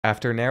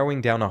After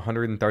narrowing down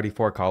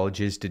 134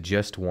 colleges to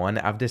just one,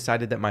 I've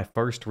decided that my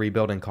first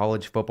rebuild in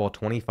college football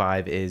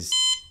 25 is...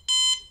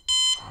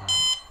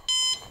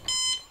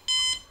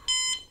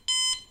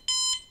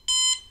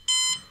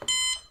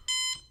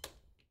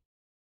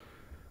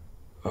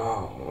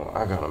 Oh,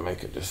 I gotta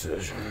make a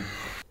decision.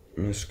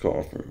 Missed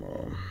call from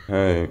Mom.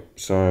 Hey,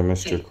 sorry I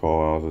missed your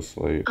call. I was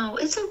asleep. Oh,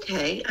 it's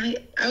okay.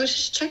 I was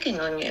just checking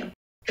on you.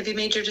 Have you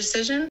made your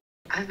decision?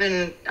 I've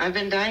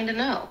been dying to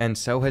know. And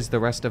so has the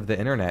rest of the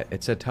internet.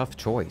 It's a tough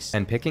choice.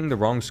 And picking the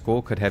wrong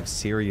school could have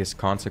serious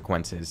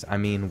consequences. I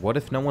mean, what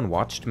if no one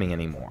watched me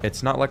anymore?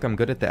 It's not like I'm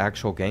good at the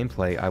actual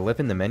gameplay. I live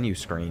in the menu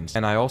screens.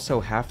 And I also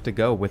have to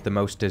go with the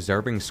most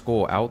deserving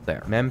school out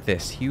there.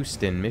 Memphis,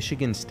 Houston,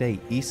 Michigan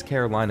State, East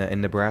Carolina,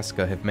 and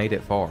Nebraska have made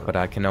it far. But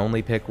I can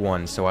only pick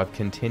one, so I've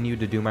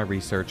continued to do my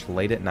research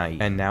late at night.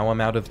 And now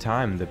I'm out of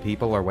time. The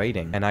people are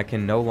waiting. And I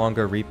can no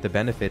longer reap the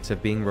benefits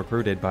of being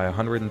recruited by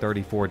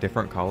 134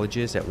 different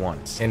colleges at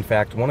once. In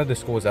fact, one of the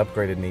schools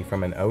upgraded me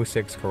from an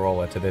 '06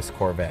 Corolla to this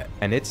Corvette.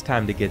 And it's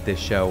time to get this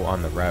show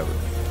on the road.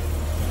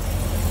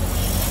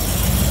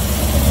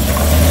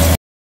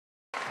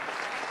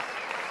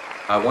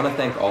 I want to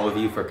thank all of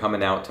you for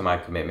coming out to my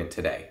commitment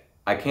today.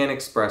 I can't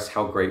express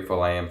how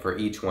grateful I am for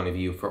each one of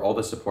you for all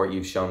the support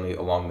you've shown me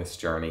along this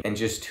journey. And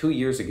just 2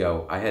 years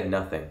ago, I had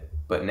nothing.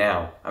 But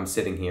now, I'm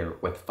sitting here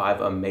with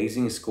 5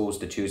 amazing schools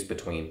to choose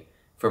between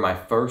for my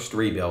first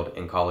rebuild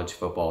in college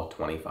football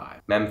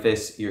 25.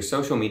 Memphis, your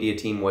social media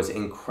team was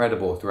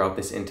incredible throughout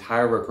this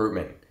entire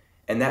recruitment,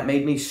 and that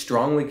made me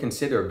strongly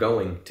consider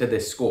going to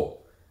this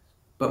school.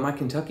 But my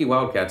Kentucky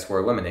Wildcats were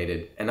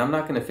eliminated, and I'm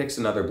not going to fix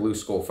another blue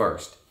school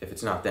first, if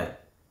it's not them.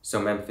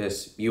 So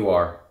Memphis, you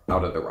are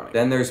out of the running.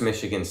 Then there's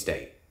Michigan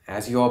State.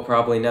 As you all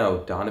probably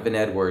know, Donovan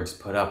Edwards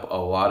put up a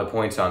lot of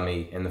points on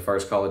me in the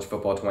first college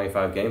football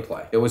 25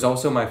 gameplay. It was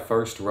also my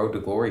first Road to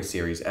Glory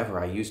series ever.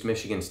 I used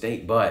Michigan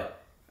State, but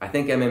I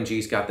think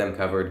MMG's got them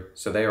covered,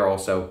 so they are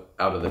also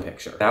out of the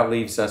picture. That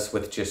leaves us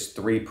with just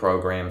 3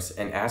 programs,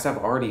 and as I've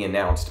already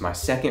announced, my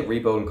second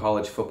rebuild in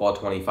college football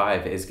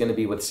 25 is going to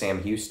be with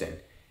Sam Houston.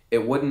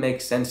 It wouldn't make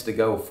sense to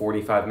go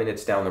 45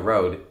 minutes down the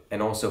road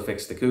and also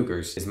fix the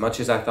Cougars. As much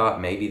as I thought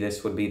maybe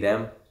this would be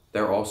them,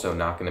 they're also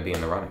not going to be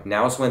in the running.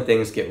 Now's when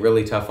things get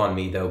really tough on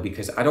me though,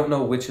 because I don't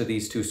know which of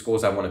these 2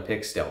 schools I want to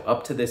pick still.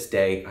 Up to this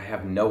day, I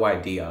have no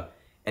idea.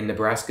 And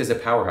Nebraska's a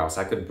powerhouse.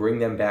 I could bring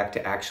them back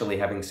to actually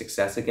having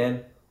success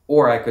again,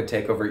 or I could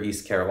take over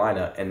East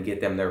Carolina and get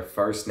them their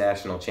first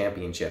national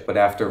championship. But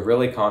after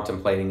really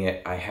contemplating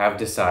it, I have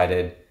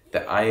decided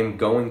that I am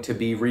going to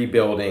be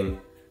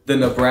rebuilding the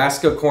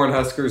Nebraska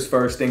Cornhuskers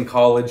first in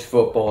college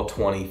football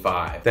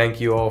 25.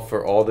 Thank you all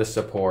for all the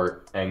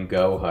support, and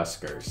go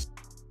Huskers.